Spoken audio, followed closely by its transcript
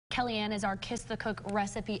Kellyanne is our Kiss the Cook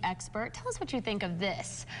recipe expert. Tell us what you think of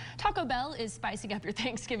this. Taco Bell is spicing up your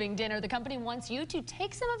Thanksgiving dinner. The company wants you to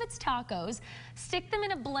take some of its tacos, stick them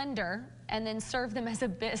in a blender, and then serve them as a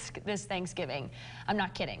bisque this Thanksgiving. I'm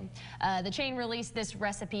not kidding. The chain released this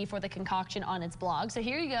recipe for the concoction on its blog. So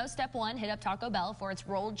here you go. Step 1, hit up Taco Bell for its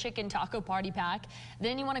rolled chicken taco party pack.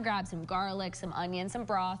 Then you want to grab some garlic, some onion, some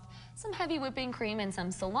broth, some heavy whipping cream, and some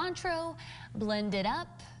cilantro. Blend it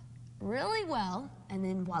up really well, and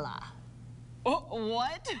then voila. Oh,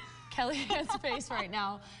 what? Kellyanne's face right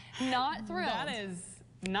now, not thrilled. That is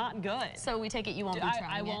not good. So we take it you won't be trying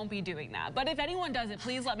I won't be doing that. But if anyone does it,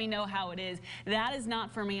 please let me know how it is. That is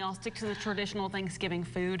not for me. I'll stick to the traditional Thanksgiving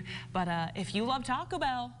food. But if you love Taco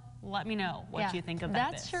Bell, let me know what you think of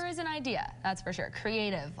that. That sure is an idea. That's for sure.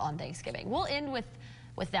 Creative on Thanksgiving. We'll end with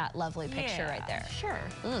that lovely picture right there. Sure.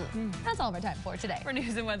 That's all of our time for today. For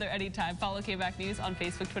news and weather anytime, follow KMAC News on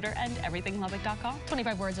Facebook, Twitter, and everythinglubbock.com.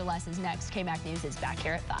 25 words or less is next. KMAC News is back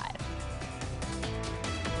here at 5.